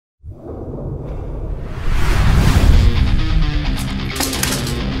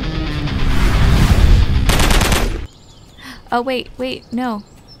Oh, wait, no.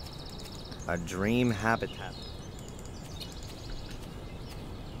 A dream habitat.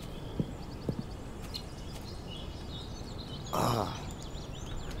 Ah.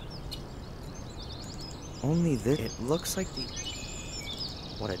 Only this. It looks like the.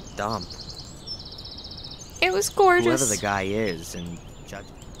 What a dump. It was gorgeous. Whoever the guy is, and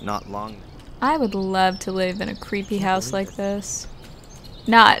not long. I would love to live in a creepy house like this.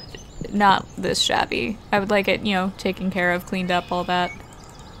 Not this shabby. I would like it, you know, taken care of, cleaned up, all that.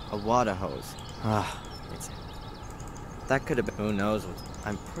 A water hose. Ah, that could have been. Who knows what?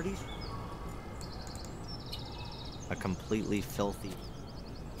 I'm pretty. A completely filthy.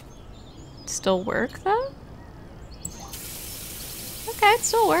 Still work though? Okay, it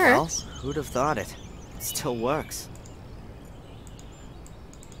still works. Well, who'd have thought it? It still works.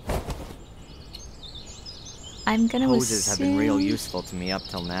 I'm gonna Hoses have been real assume- useful to me up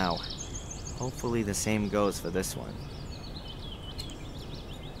till now. Hopefully the same goes for this one.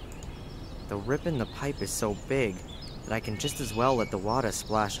 The rip in the pipe is so big that I can just as well let the water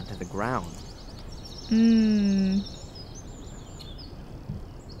splash onto the ground.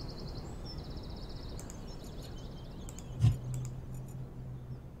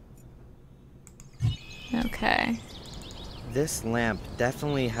 Okay. This lamp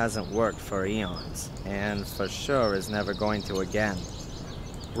definitely hasn't worked for eons, and for sure is never going to again.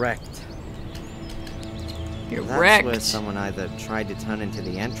 Wrecked. You're That's wrecked. where someone either tried to turn into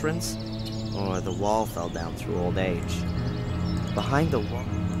the entrance, or the wall fell down through old age. Behind the wall,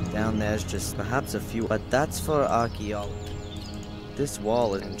 down there's just perhaps a few, but that's for archaeology. This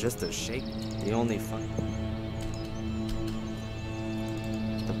wall isn't just a shape, the only fun.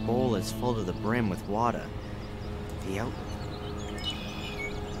 The bowl is full to the brim with water. The outlet.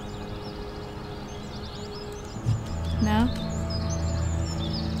 No?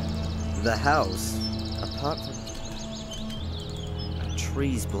 The house, apart from a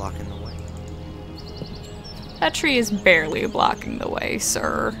tree's blocking the way. That tree is barely blocking the way,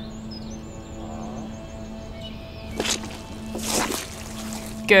 sir.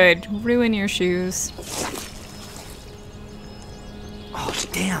 Good. Ruin your shoes. Oh,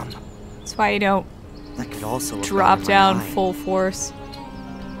 damn! That's why you don't That could also have drop gone in my down eye. full force.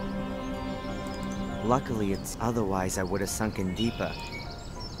 Luckily, it's otherwise I would have sunk in deeper.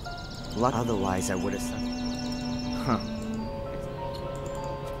 Otherwise I would have sunk. Huh.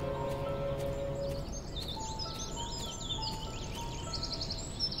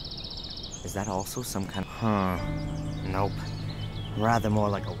 Is that also some kind of... Huh. Nope. Rather more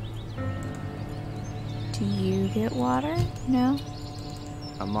like Do you get water? No?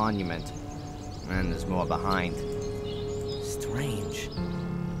 a monument. And there's more behind. Strange.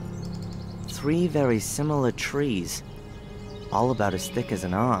 3 very similar trees. All about as thick as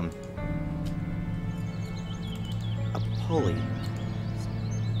an arm. A pulley.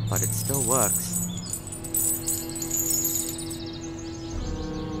 But it still works.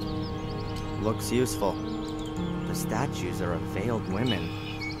 Looks useful. The statues are of veiled women,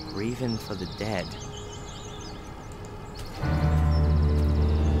 grieving for the dead.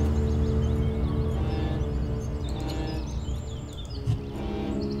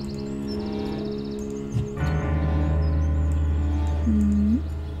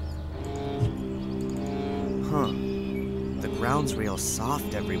 Huh. The ground's real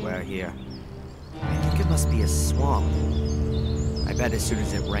soft everywhere here. I think it must be a swamp. I bet as soon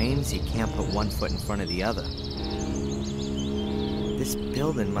as it rains, you can't put one foot in front of the other. This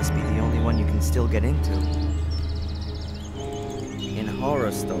building must be the only one you can still get into. In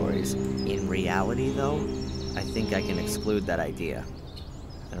horror stories, in reality though, I think I can exclude that idea.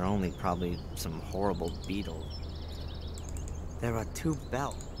 There are only probably some horrible beetles. There are 2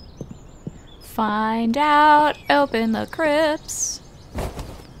 bells. Find out. Open the crypts.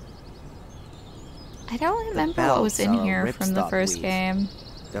 I don't remember what was in bells are here from the ripstop first leaves. game.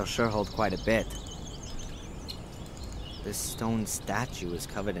 They'll sure hold quite a bit. This stone statue is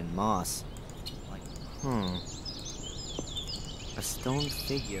covered in moss. Like, a stone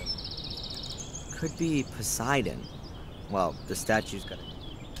figure. Could be Poseidon. Well, the statue's got a...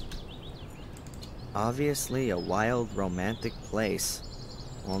 Obviously a wild, romantic place.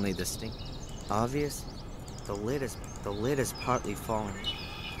 Only distinct. Obvious. The lid is partly fallen.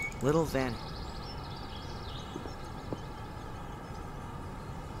 Little Van...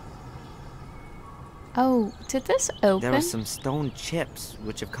 Oh, did this open? There are some stone chips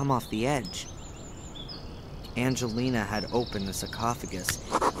which have come off the edge. Angelina had opened the sarcophagus.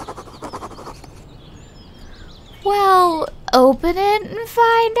 Well, open it and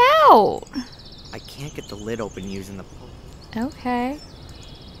find out. I can't get the lid open using the pull. Okay.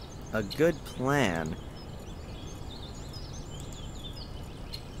 A good plan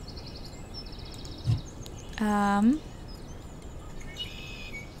Um.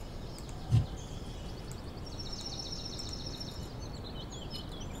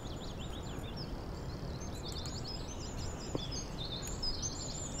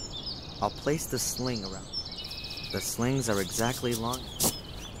 I'll place the sling around. The slings are exactly long.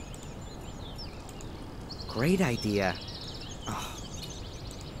 Great idea. Oh.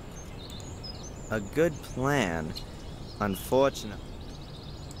 A good plan. Unfortunate.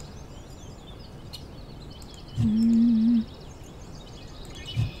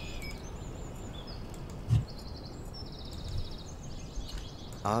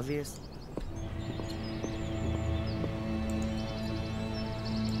 Obvious.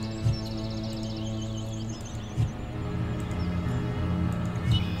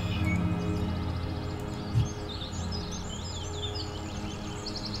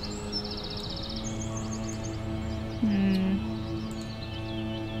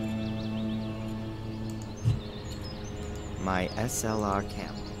 My SLR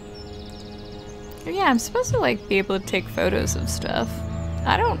camera. Yeah, I'm supposed to like be able to take photos of stuff.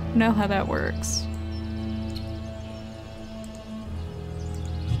 I don't know how that works.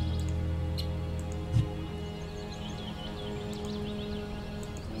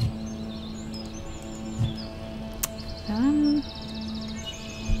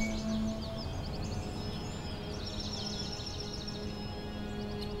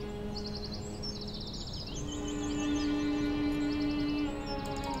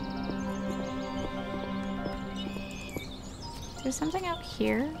 There's something out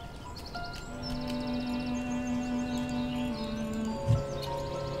here.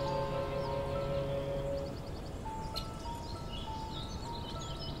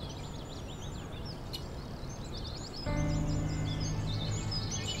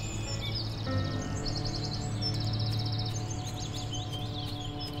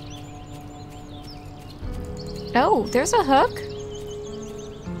 Oh, there's a hook.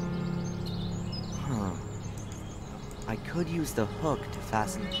 Huh. I could use the hook to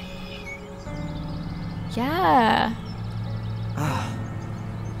fasten. Yeah. Ah,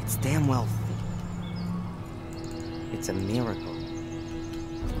 it's damn well fit. It's a miracle.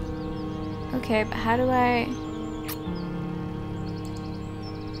 Okay, but how do I...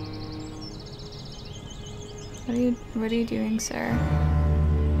 What are you doing, sir?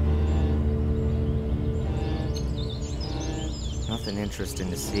 Nothing interesting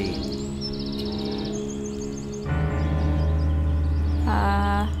to see.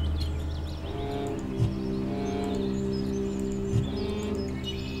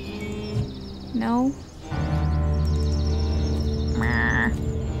 No.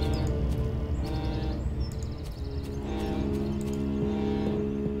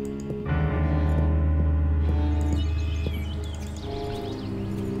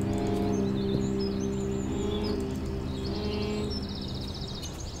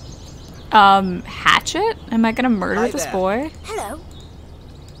 Hatchet? Am I gonna murder this boy? Hello.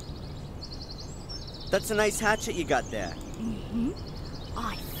 That's a nice hatchet you got there.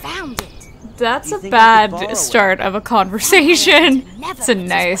 I found it. That's a think I could borrow bad it? start of a conversation. Never It's a let us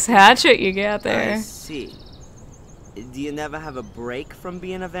nice weapon. hatchet you got I there. see. Do you never have a break from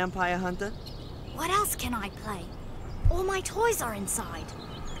being a vampire hunter? What else can I play? All my toys are inside.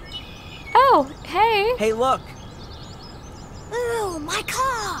 Oh, hey. Hey, look! Ooh, my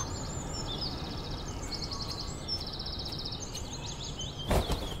car!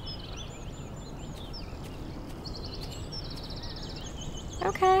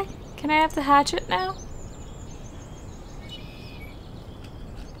 Okay. Can I have the hatchet now?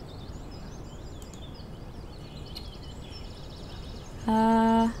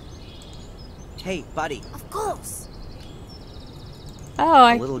 Hey, buddy. Of course.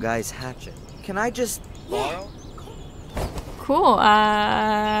 Oh, The little guy's hatchet. Can I just borrow? cool.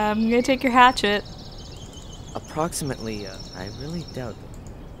 I'm gonna take your hatchet. Approximately, I really doubt that.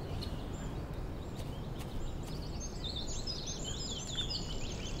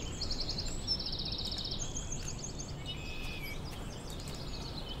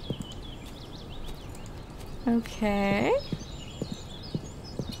 Okay.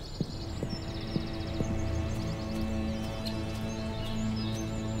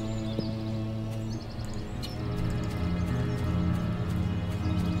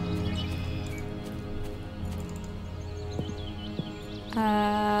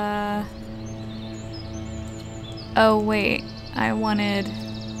 Oh wait, I want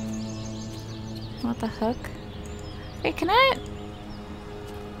the hook? Wait, can I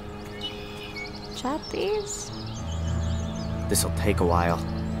chop these? This'll take a while.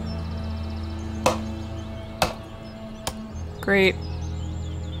 Great.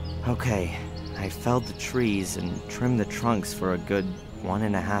 Okay, I felled the trees and trimmed the trunks for a good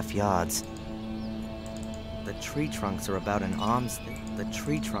 1.5 yards. The tree trunks are about an arm's thick. The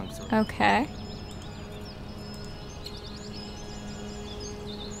tree trunks are... Okay. I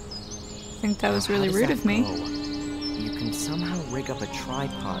think that was really rude of me. Go? You can somehow rig up a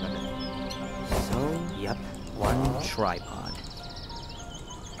tripod on it. So, yep, one tripod.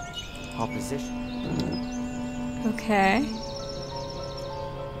 I'll position. Okay.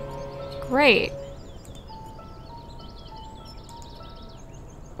 Great.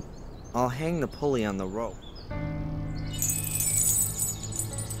 I'll hang the pulley on the rope.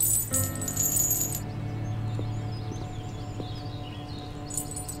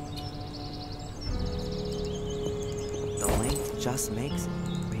 The length just makes it.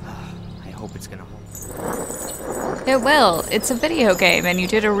 I hope it's gonna hold. It will. It's a video game, and you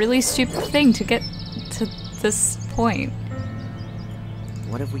did a really stupid thing to get to this point.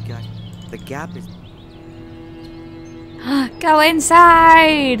 What have we got? The gap is... Go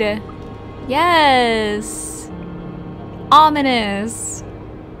inside! Yes! Ominous!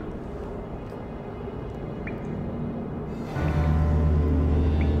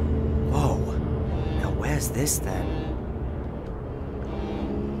 Whoa. Now where's this then?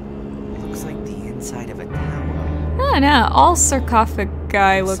 Looks like the inside of a tower. Oh no, all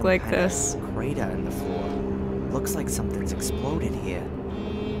sarcophagi look Some like kind of this. Crater in the floor. Looks like something's exploded here.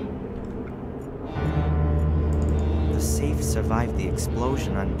 The safe survived the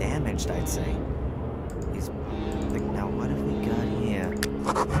explosion undamaged, I'd say. Now what have we got here?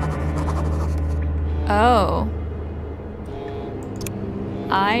 Oh.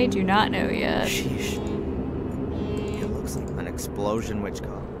 I do not know yet. Sheesh. It looks like an explosion which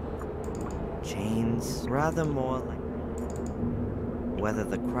caused chains, rather more like... Whether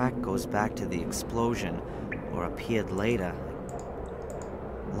the crack goes back to the explosion or appeared later.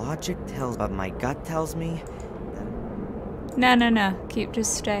 Logic tells, but my gut tells me that... No.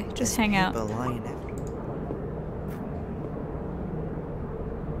 Just stay. Just hang out.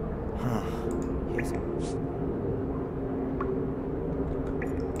 Huh. Here's a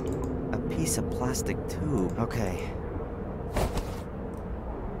piece of plastic tube. Okay.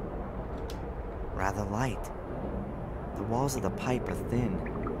 Rather light. The walls of the pipe are thin.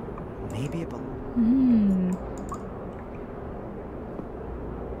 Maybe about...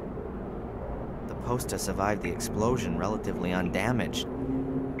 The poster survived the explosion relatively undamaged.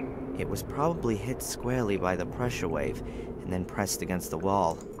 It was probably hit squarely by the pressure wave and then pressed against the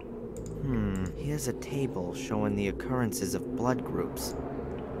wall. Here's a table showing the occurrences of blood groups.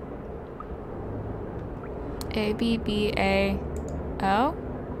 A, B, B, A, O?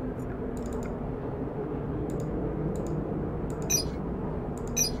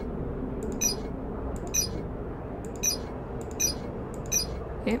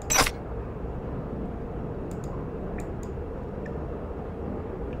 Yep.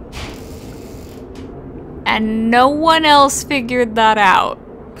 And no one else figured that out.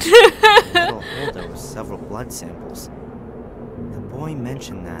 Metal holder with several blood samples. The boy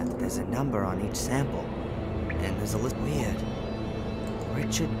mentioned that there's a number on each sample, and there's a list. Weird.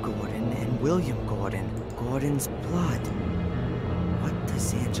 Richard Gordon and William Gordon. Gordon's blood. What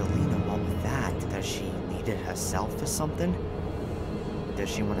does Angelina want with that? Does she need it herself or something? Does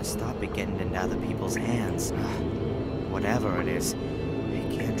she want to stop it getting into other people's hands? Whatever it is, I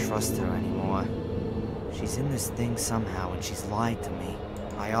can't trust her anymore. She's in this thing somehow, and she's lied to me.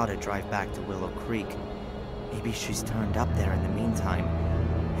 I ought to drive back to Willow Creek. Maybe she's turned up there in the meantime.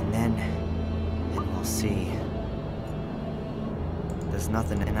 And then we'll see. There's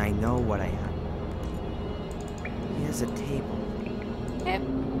nothing, and I know what I have. Here's a table. Yep.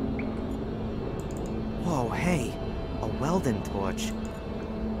 Whoa, hey! A welding torch.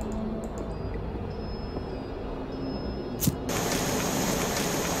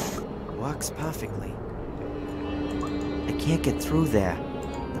 Works perfectly. I can't get through there.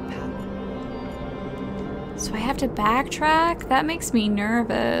 So I have to backtrack? That makes me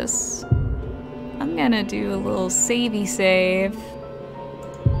nervous. I'm gonna do a little savey save.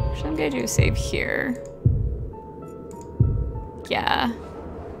 Actually, I'm gonna do a save here. Yeah.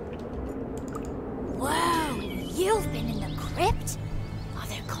 Whoa, you've been in the crypt? Are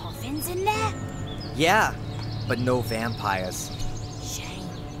there coffins in there? Yeah, but no vampires. Shame.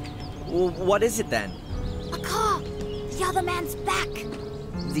 Well, what is it then? A car! The other man's back!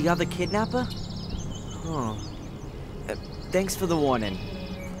 The other kidnapper? Huh. Thanks for the warning.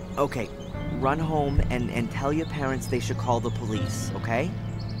 Okay, run home and tell your parents they should call the police, okay?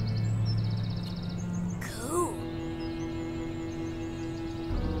 Cool.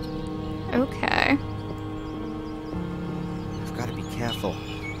 Okay. I've got to be careful.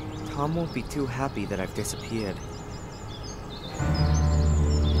 Tom won't be too happy that I've disappeared.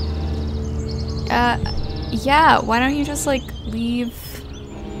 Yeah, why don't you just, like, leave?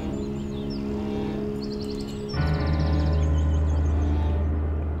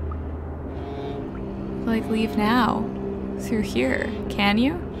 Like, leave now. Through here. Can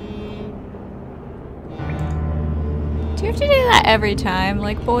you? Do you have to do that every time?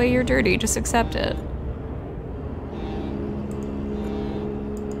 Like, boy, you're dirty, just accept it.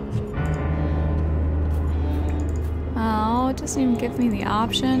 Oh, it doesn't even give me the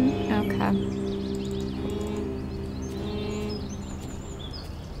option? Okay.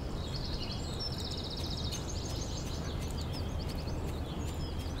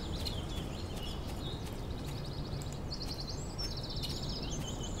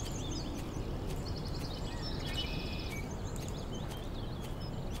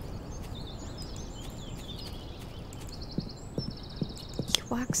 He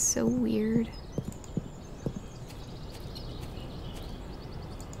walks so weird.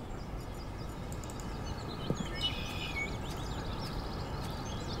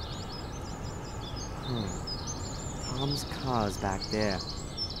 Tom's car's back there.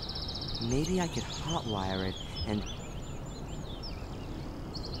 Maybe I could hotwire it and...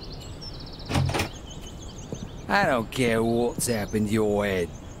 I don't care what's happened to your head,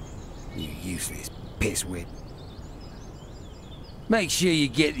 you useless pisswit. Make sure you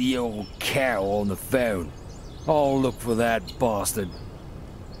get the old cow on the phone. I'll look for that bastard.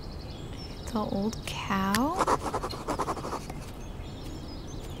 The old cow?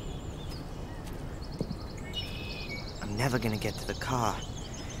 I'm never gonna get to the car.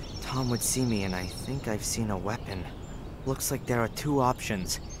 Tom would see me and I think I've seen a weapon. Looks like there are two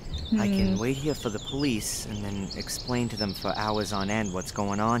options. I can wait here for the police and then explain to them for hours on end what's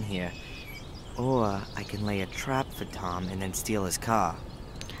going on here. Or I can lay a trap for Tom and then steal his car.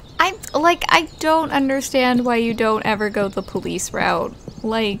 I don't understand why you don't ever go the police route.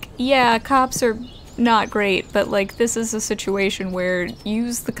 Like, yeah, cops are not great, but like, this is a situation where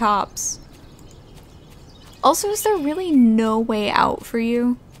use the cops. Also, is there really no way out for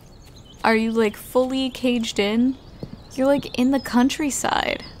you? Are you like fully caged in? You're like in the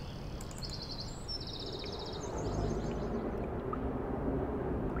countryside.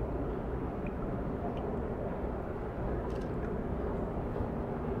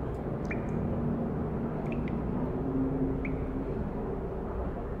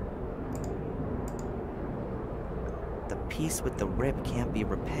 The piece with the rip can't be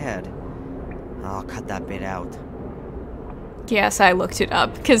repaired. I'll cut that bit out. Yes, I looked it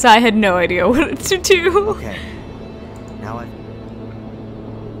up because I had no idea what to do. Okay. Now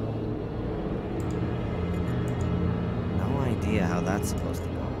no idea how that's supposed to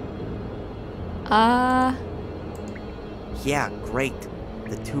go. Yeah, great.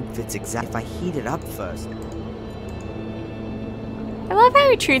 The tube fits exactly. If I heat it up first. I love how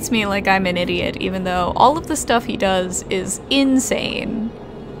he treats me like I'm an idiot, even though all of the stuff he does is insane.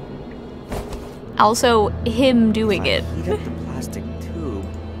 Also, him doing it. Heat up the plastic tube.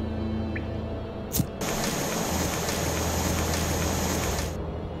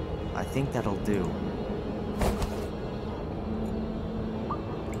 I think that'll do.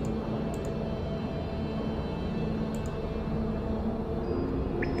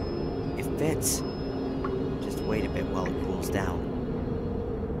 It fits. Just wait a bit while it cools down.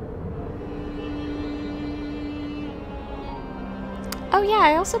 Oh yeah,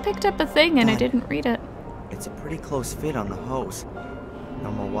 I also picked up a thing and I didn't read it. It's a pretty close fit on the hose.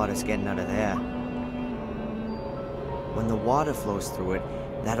 No more water's getting out of there. When the water flows through it,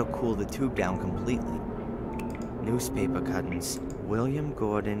 that'll cool the tube down completely. Newspaper cuttings. William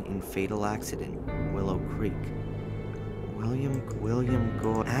Gordon in fatal accident, Willow Creek. William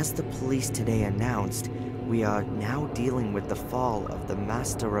Gordon. As the police today announced, we are now dealing with the fall of the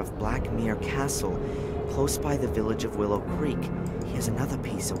master of Blackmere Castle, close by the village of Willow Creek. Here's another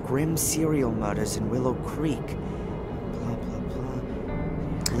piece of grim serial murders in Willow Creek. Blah, blah,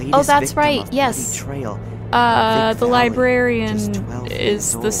 blah. Latest that's victim right, of yes. Bloody Trail. The Vic Valley, librarian just 12 is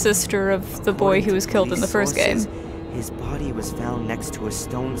years the old. sister of the boy According who to was killed in the police first sources, game. His body was found next to a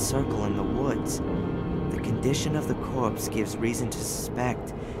stone circle in the woods. The condition of the corpse gives reason to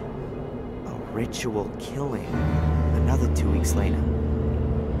suspect a ritual killing. Another 2 weeks later.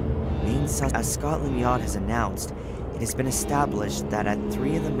 As Scotland Yard has announced, it has been established that at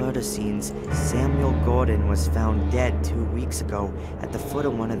 3 of the murder scenes, Samuel Gordon was found dead 2 weeks ago at the foot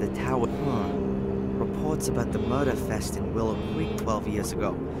of one of the towers. Reports about the murder fest in Willow Creek 12 years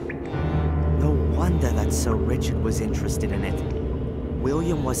ago. No wonder that Sir Richard was interested in it.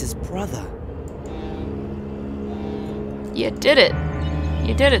 William was his brother. You did it.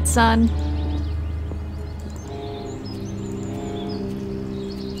 You did it, son.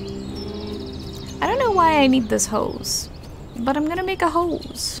 I don't know why I need this hose, but I'm gonna make a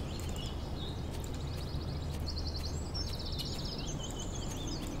hose.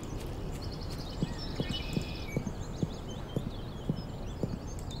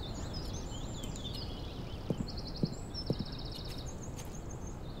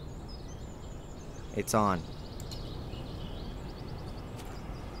 It's on.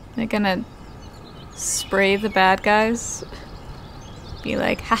 They're gonna spray the bad guys. Be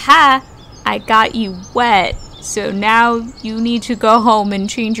like, haha, I got you wet. So now you need to go home and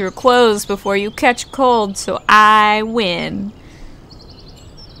change your clothes before you catch cold so I win.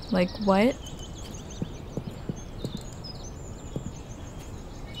 Like, what?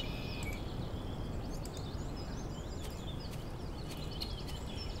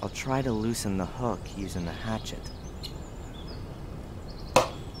 I'll try to loosen the hook using the hatchet.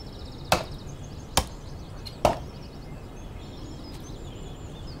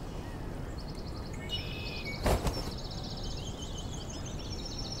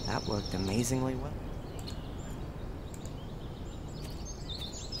 That worked amazingly well.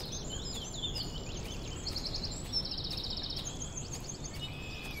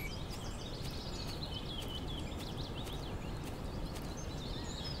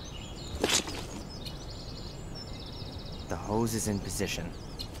 The hose is in position.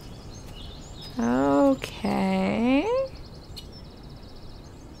 Okay.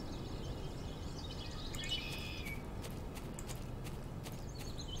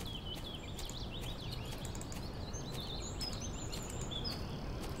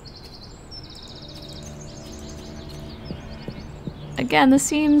 Again, this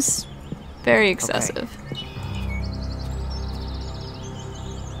seems very excessive. Okay.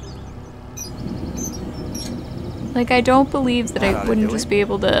 Like, I don't believe that That I oughta wouldn't do just it. be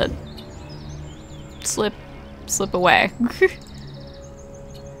able to slip away.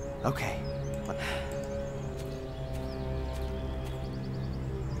 Okay.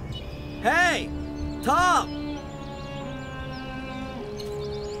 Hey! Tom!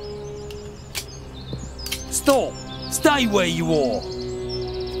 Stop! Stay where you are!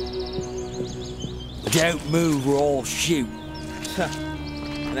 Don't move or I'll shoot.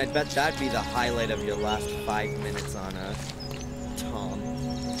 And I bet that'd be the highlight of your last 5 minutes on Earth. Tom.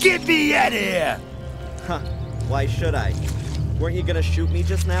 Get me out of here! Huh. Why should I? Weren't you gonna shoot me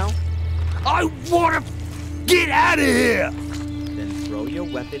just now? I wanna get out of here! Then throw your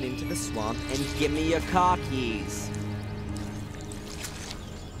weapon into the swamp and give me your car keys.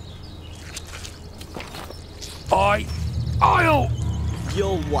 I'll...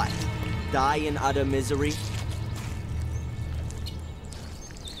 You'll what? Die in utter misery?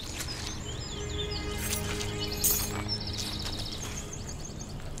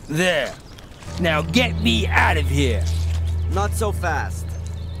 There. Now get me out of here. Not so fast.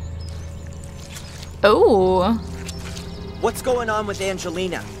 Oh. What's going on with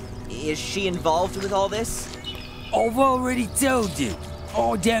Angelina? Is she involved with all this? I've already told you.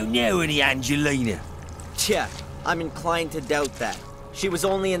 I don't know any Angelina. Tja, I'm inclined to doubt that. She was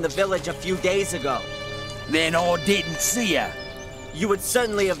only in the village a few days ago. Then I didn't see her. You would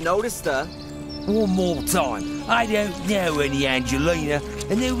certainly have noticed her. One more time. I don't know any Angelina,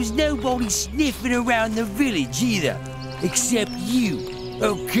 and there was nobody sniffing around the village either. Except you,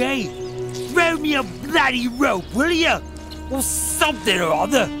 okay? Throw me a bloody rope, will you? Or something or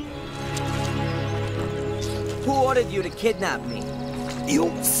other. Who ordered you to kidnap me?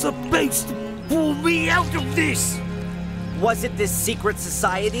 You're supposed to pull me out of this. Was it this secret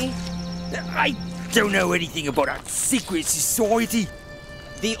society? I don't know anything about a secret society.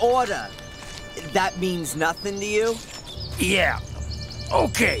 The Order. That means nothing to you? Yeah.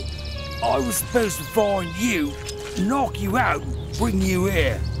 Okay. I was supposed to find you, knock you out, and bring you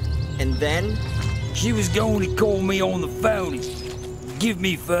here. And then? She was going to call me on the phone and give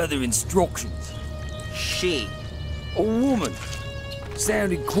me further instructions. She. A woman.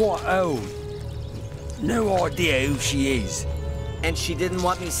 Sounded quite old. No idea who she is. And she didn't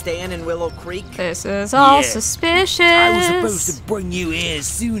want me staying in Willow Creek? This is all Yeah. suspicious. I was supposed to bring you here as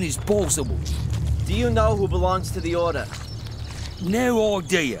soon as possible. Do you know who belongs to the Order? No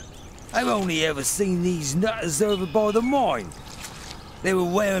idea. I've only ever seen these nutters over by the mine. They were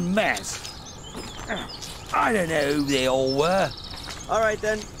wearing masks. I don't know who they all were. Alright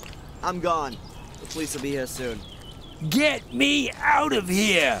then. I'm gone. The police will be here soon. Get me out of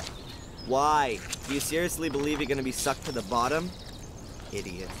here! Why? Do you seriously believe you're gonna be sucked to the bottom?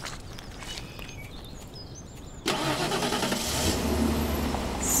 Idiot.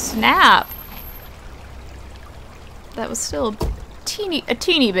 Snap. That was still a a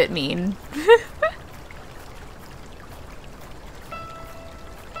teeny bit mean.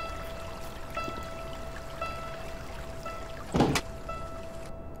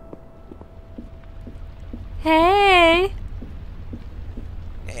 Hey!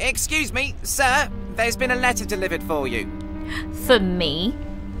 Excuse me, sir. There's been a letter delivered for you. For me?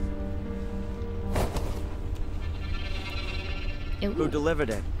 Who delivered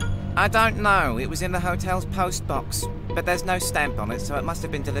it? I don't know. It was in the hotel's post box. But there's no stamp on it, so it must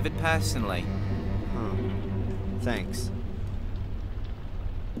have been delivered personally. Huh. Thanks.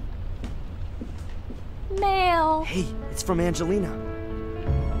 Mail. Hey, it's from Angelina.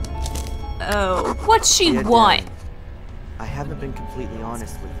 Oh, what's she Dear want? Dad, I haven't been completely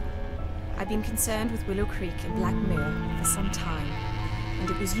honest with you. I've been concerned with Willow Creek and Black Mill for some time, and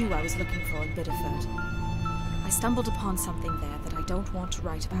it was you I was looking for in Biddeford. I stumbled upon something there that I don't want to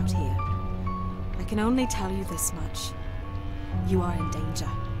write about here. I can only tell you this much. You are in danger.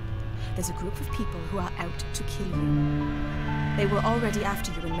 There's a group of people who are out to kill you. They were already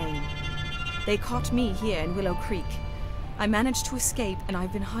after you in Maine. They caught me here in Willow Creek. I managed to escape, and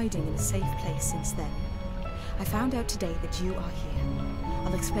I've been hiding in a safe place since then. I found out today that you are here.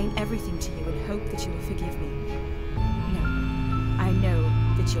 I'll explain everything to you and hope that you will forgive me. No, I know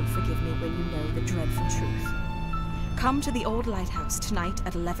that you'll forgive me when you know the dreadful truth. Come to the old lighthouse tonight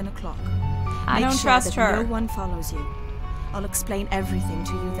at 11 o'clock. I don't trust her. No one follows you. I'll explain everything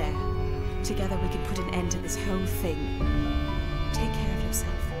to you there. Together we can put an end to this whole thing. Take care of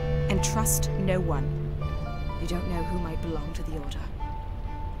yourself and trust no one. You don't know who might belong to the Order.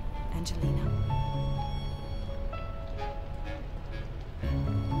 Angelina.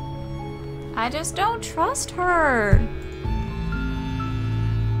 I just don't trust her.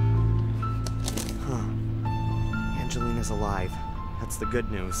 Huh. Angelina's alive. That's the good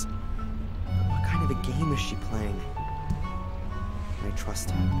news. But what kind of a game is she playing? Can I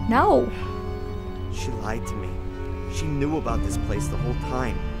trust her? No. She lied to me. She knew about this place the whole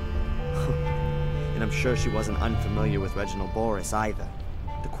time. And I'm sure she wasn't unfamiliar with Reginald Boris either.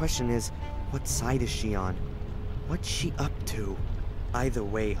 The question is, what side is she on? What's she up to? Either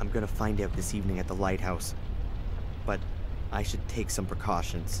way, I'm gonna find out this evening at the lighthouse. But I should take some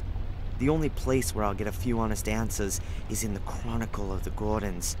precautions. The only place where I'll get a few honest answers is in the Chronicle of the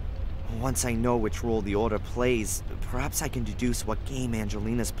Gordons. Once I know which role the Order plays, perhaps I can deduce what game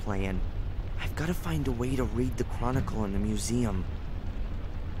Angelina's playing. I've gotta find a way to read the Chronicle in the museum.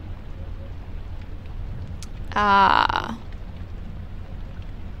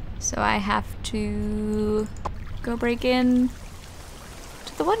 So I have to go break in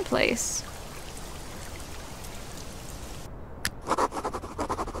to the one place.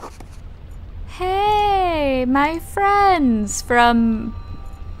 Hey, my friends from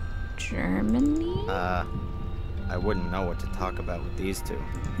Germany? I wouldn't know what to talk about with these two.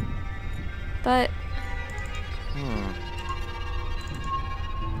 But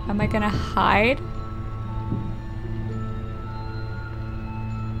am I gonna hide?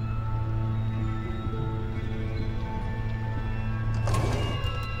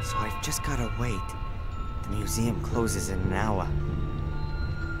 So I've just gotta wait. The museum closes in an hour.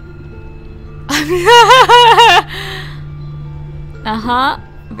 Uh-huh.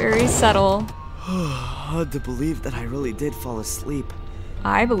 Very subtle. Hard to believe that I really did fall asleep.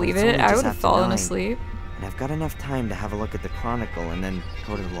 I believe It's it. only I just would have after fallen 9, asleep. And I've got enough time to have a look at the Chronicle and then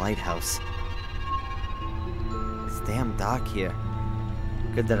go to the lighthouse. It's damn dark here.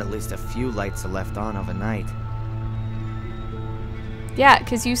 Good that at least a few lights are left on overnight. Yeah,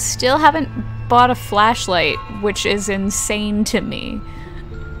 because you still haven't bought a flashlight, which is insane to me.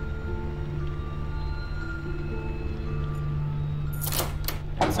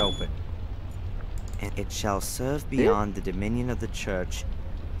 It's open. And it shall serve beyond the dominion of the church,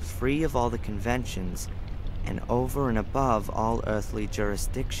 free of all the conventions, and over and above all earthly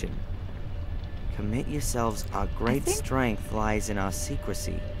jurisdiction. Commit yourselves, our great strength lies in our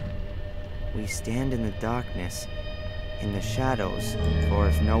secrecy. We stand in the darkness, in the shadows, for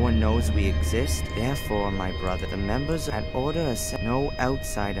if no one knows we exist, therefore, my brother, the members at Order are set, no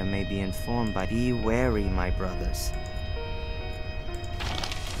outsider may be informed by. Be wary, my brothers.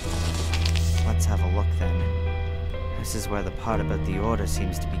 Let's have a look then. This is where the part about the Order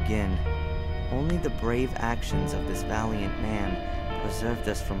seems to begin. Only the brave actions of this valiant man preserved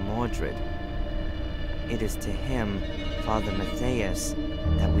us from Mordred. It is to him, Father Matthias,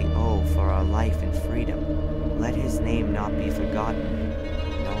 that we owe for our life and freedom. Let his name not be forgotten,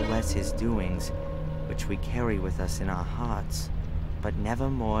 no less his doings, which we carry with us in our hearts. But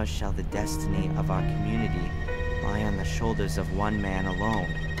nevermore shall the destiny of our community lie on the shoulders of one man alone.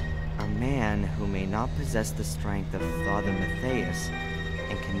 A man who may not possess the strength of Father Matthias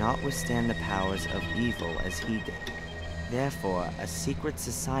and cannot withstand the powers of evil as he did. Therefore, a secret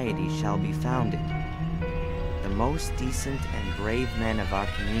society shall be founded. The most decent and brave men of our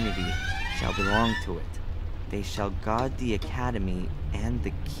community shall belong to it. They shall guard the academy and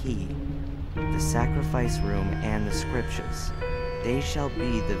the key, the sacrifice room and the scriptures. They shall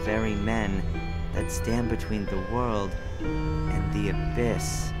be the very men that stand between the world and the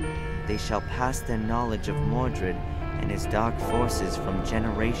abyss. They shall pass their knowledge of Mordred and his dark forces from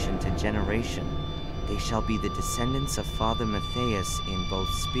generation to generation. They shall be the descendants of Father Matthias in both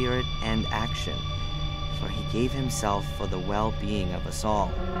spirit and action, for he gave himself for the well-being of us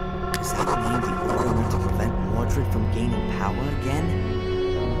all. Does that mean the Order went to prevent Mordred from gaining power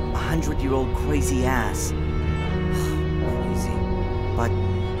again? 100-year-old crazy ass. Crazy. But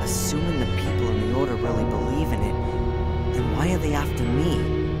assuming the people in the Order really believe in it, then why are they after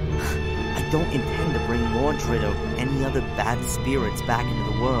me? I don't intend to bring Mordred or any other bad spirits back into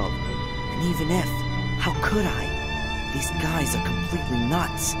the world. And even if, how could I? These guys are completely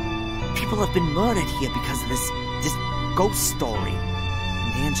nuts. People have been murdered here because of this ghost story.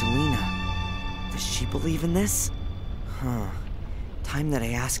 And Angelina, does she believe in this? Huh. Time that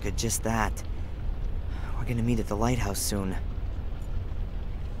I ask her just that. We're gonna meet at the lighthouse soon.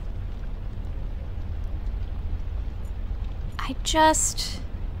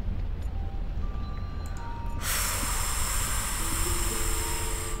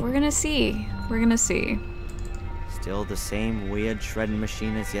 We're gonna see. We're gonna see. Still the same weird shredding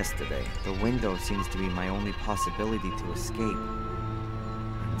machine as yesterday. The window seems to be my only possibility to escape.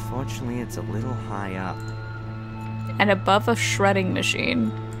 Unfortunately, it's a little high up. And above a shredding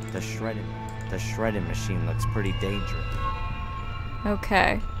machine. The shredding machine looks pretty dangerous.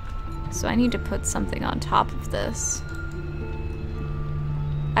 Okay. So I need to put something on top of this.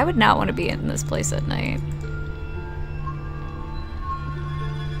 I would not want to be in this place at night.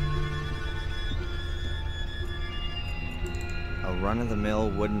 A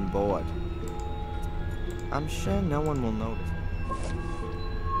run-of-the-mill wooden board. I'm sure no one will notice.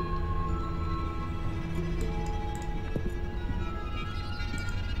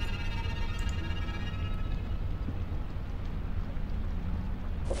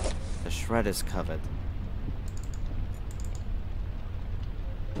 The shredder's covered.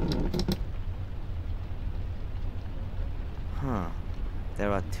 Huh.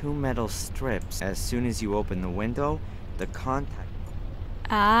 There are 2 metal strips. As soon as you open the window, the contact...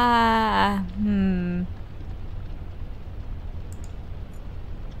 Ah,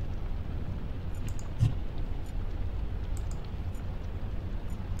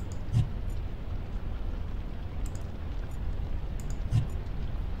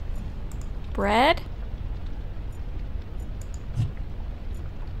 Bread?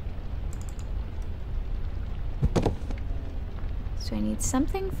 So I need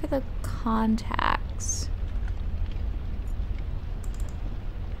something for the contacts.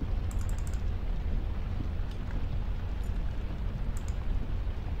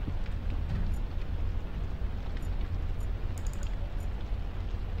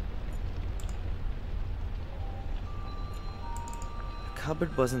 The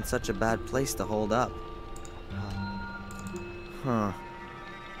cupboard wasn't such a bad place to hold up. Huh.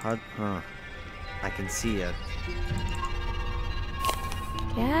 I can see it.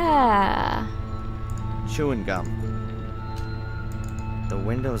 Yeah. Chewing gum. The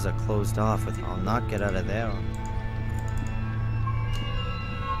windows are closed off with... I'll not get out of there.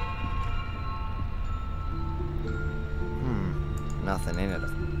 Nothing in it.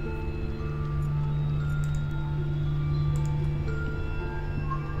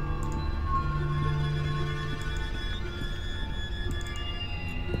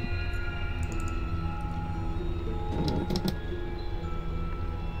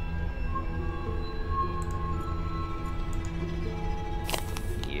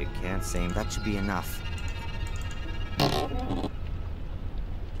 You can't say that should be enough.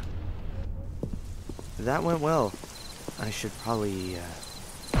 That went well. I should probably,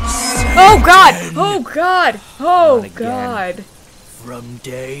 Oh God! Oh God! Oh Not again. God! From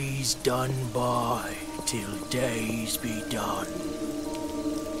days done by till days be done,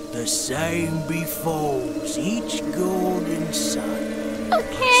 the same befalls each golden sun.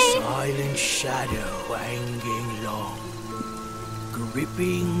 Okay. A silent shadow hanging long,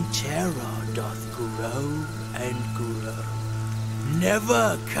 gripping terror doth grow and grow.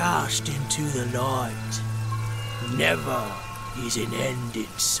 Never cast into the light, never is an end in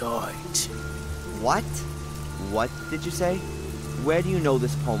sight. What? What did you say? Where do you know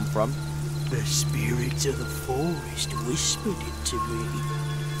this poem from? The spirits of the forest whispered it to me.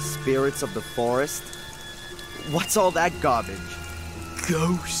 Spirits of the forest? What's all that garbage?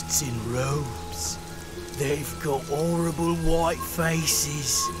 Ghosts in robes. They've got horrible white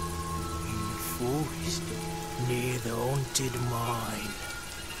faces. In the forest, near the haunted mine.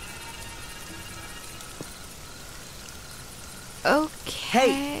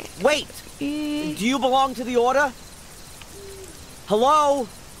 Okay. Hey, wait! Do you belong to the Order? Hello?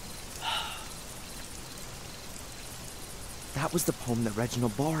 That was the poem that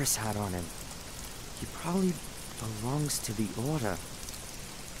Reginald Boris had on him. He probably belongs to the Order.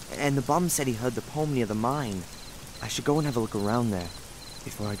 And the bum said he heard the poem near the mine. I should go and have a look around there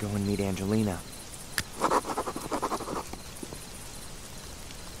before I go and meet Angelina.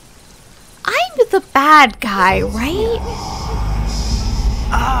 I'm the bad guy, right?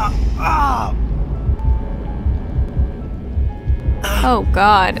 Oh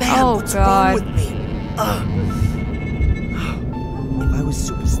god. Man, Oh what's wrong with god. me? If I was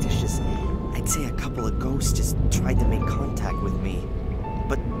superstitious, I'd say a couple of ghosts just tried to make contact with me.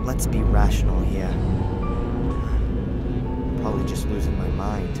 But let's be rational here. Probably just losing my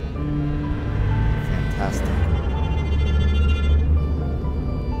mind. Fantastic.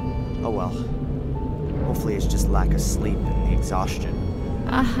 Oh well. Hopefully it's just lack of sleep and the exhaustion.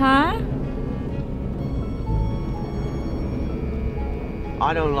 Uh-huh.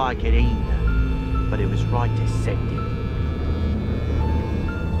 I don't like it either, but it was right to send it.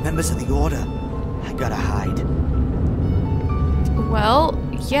 Members of the Order, I gotta hide. Well,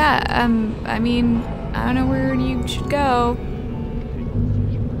 yeah, I mean, I don't know where you should go.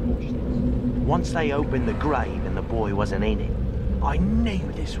 Once they opened the grave and the boy wasn't in it, I knew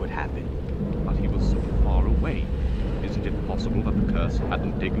this would happen. But he was so far away. Isn't it possible that the curse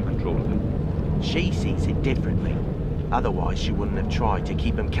hadn't taken control of him? She sees it differently. Otherwise, she wouldn't have tried to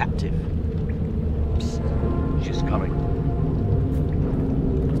keep him captive. Psst. She's coming.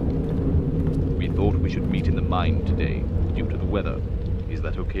 We thought we should meet in the mine today, due to the weather. Is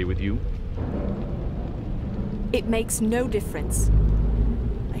that okay with you? It makes no difference.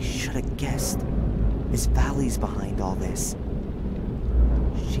 I should have guessed. Miss Valley's behind all this.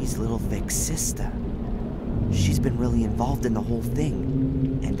 She's little Vic's sister. She's been really involved in the whole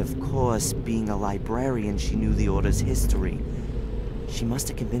thing. And of course, being a librarian, she knew the Order's history. She must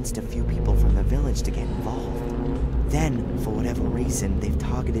have convinced a few people from the village to get involved. Then, for whatever reason, they've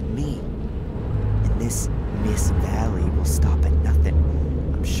targeted me. And this Miss Valley will stop at nothing.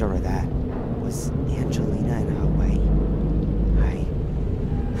 I'm sure of that. Was Angelina in her way?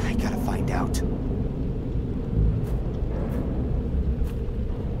 I gotta find out.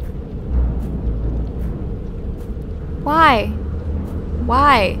 Why?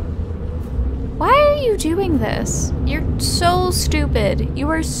 Why? Why are you doing this? You're so stupid. You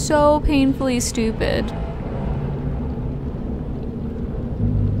are so painfully stupid.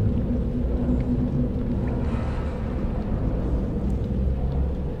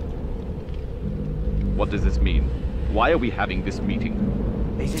 What does this mean? Why are we having this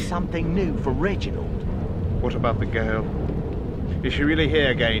meeting? This is something new for Reginald. What about the girl? Is she really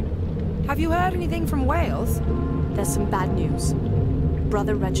here again? Have you heard anything from Wales? There's some bad news.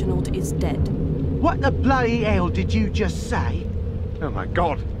 Brother Reginald is dead. What the bloody hell did you just say? Oh my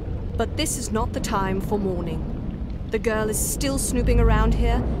god! But this is not the time for mourning. The girl is still snooping around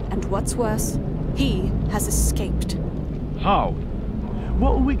here, and what's worse, he has escaped. How?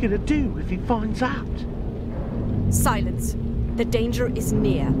 What are we gonna do if he finds out? Silence. The danger is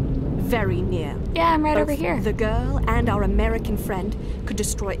near. Very near. Yeah, I'm right Both over here. The girl and our American friend could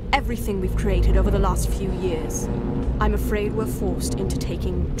destroy everything we've created over the last few years. I'm afraid we're forced into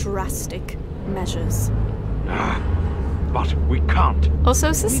taking drastic measures. But we can't. Also,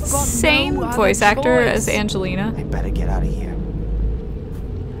 is this We've the got same no other voice actor choice. as Angelina? I better get out of here.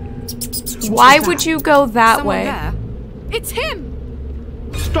 Why would you go that Someone way? there? It's him!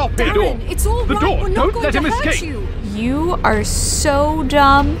 Stop the door! Darren, it's all The right. door! We're not Don't going let to him hurt escape! you. You are so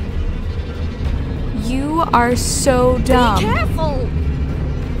dumb. You are so dumb. Be careful!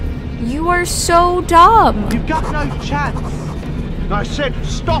 You are so dumb. You've got no chance. I said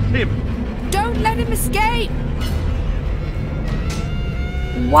stop him! Don't let him escape!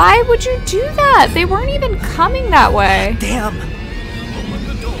 Why would you do that? They weren't even coming that way. Damn!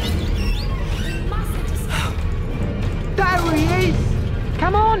 There he is!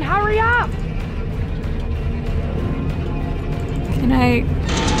 Come on, hurry up! Can I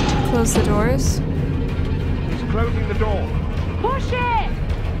close the doors? He's closing the door. Push it!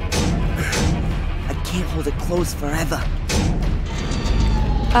 I can't hold it closed forever.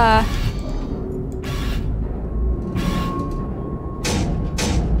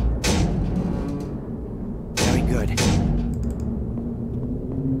 Very good.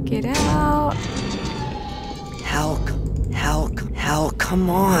 Get out. Hell, come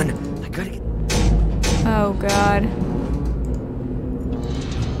on. I gotta get... Oh god.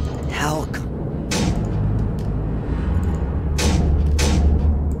 Hell.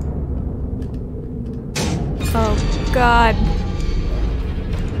 Oh god.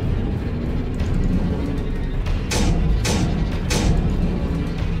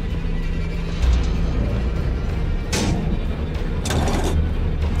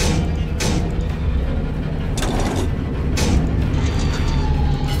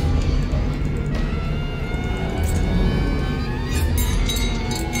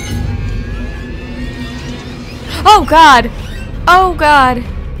 Oh god! Oh god!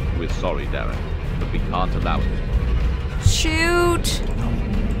 We're sorry, Darren, but we can't allow it. Shoot!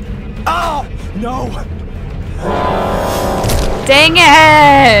 Oh, no! Dang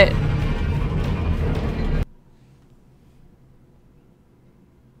it!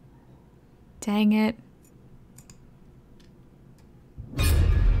 Dang it.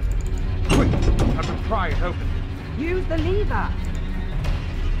 Quick! I've been prying it open. Use the lever.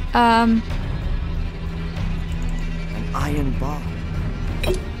 An iron bar.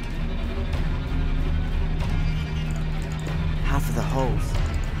 Half of the hose.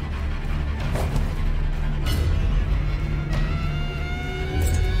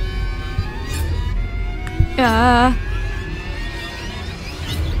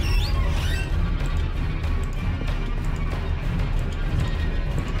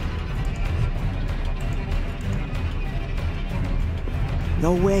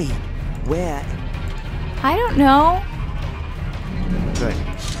 No way. Where? I don't know. Good.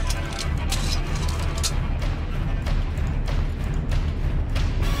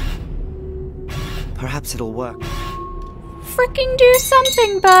 Perhaps it'll work. Freaking do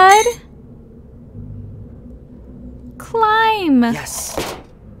something, bud. Climb. Yes.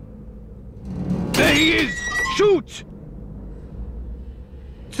 There he is! Shoot!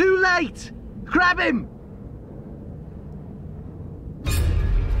 Too late! Grab him!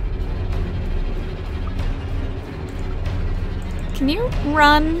 Can you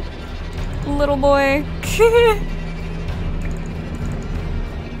run, little boy?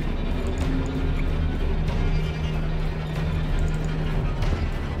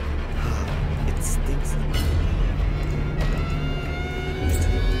 It stinks.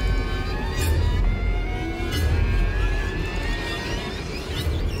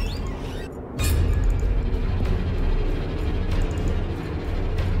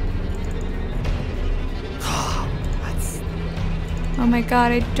 Oh my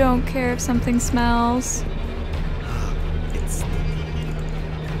god, I don't care if something smells. It's...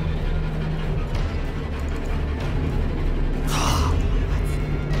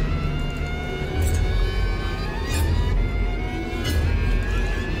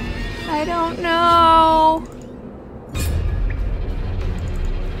 I don't know.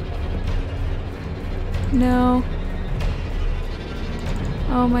 No.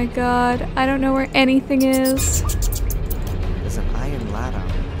 Oh my god, I don't know where anything is. There's an iron ladder.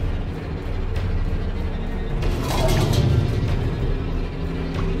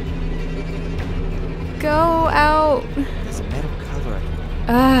 Go out. There's a metal cover.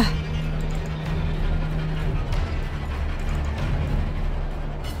 Ugh.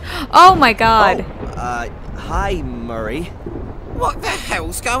 Oh my god. Oh, hi, Murray. What the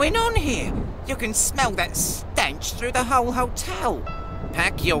hell's going on here? You can smell that stench through the whole hotel.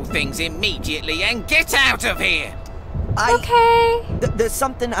 Pack your things immediately and get out of here! Okay. There's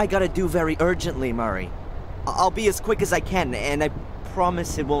something I gotta do very urgently, Murray. I'll be as quick as I can, and I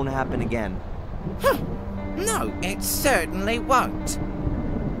promise it won't happen again. No, it certainly won't.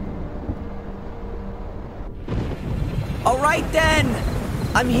 All right then,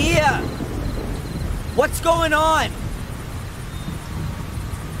 I'm here. What's going on?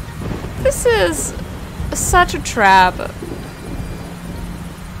 This is such a trap.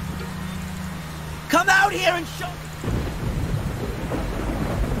 Come out here and show.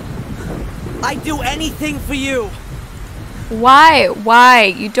 I'd do anything for you. Why? Why?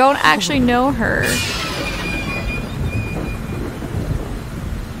 You don't actually know her.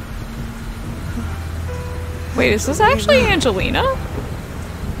 Wait, is this actually Angelina?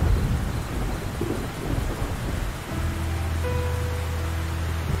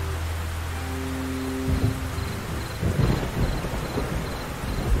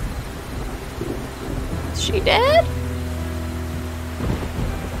 Is she dead?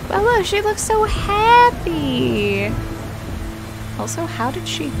 Bella, she looks so happy. Also, how did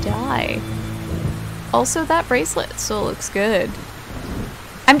she die? Also, that bracelet still looks good.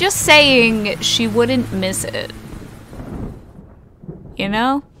 I'm just saying she wouldn't miss it. You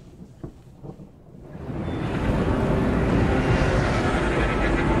know?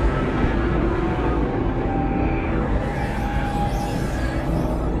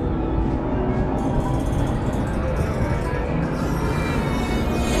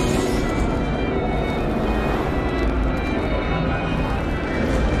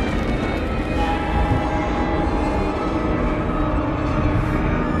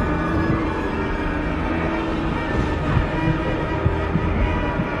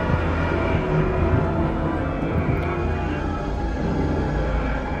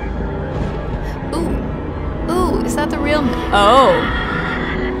 Oh.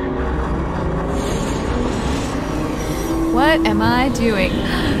 What am I doing?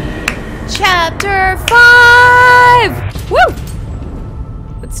 Chapter 5! Woo!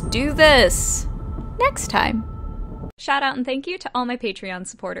 Let's do this next time. Shout out and thank you to all my Patreon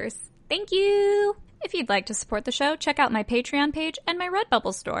supporters. Thank you! If you'd like to support the show, check out my Patreon page and my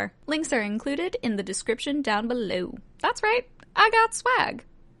Redbubble store. Links are included in the description down below. That's right, I got swag.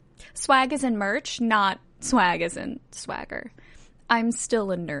 Swag as in merch, not swag as in swagger. I'm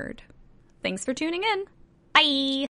still a nerd. Thanks for tuning in. Bye!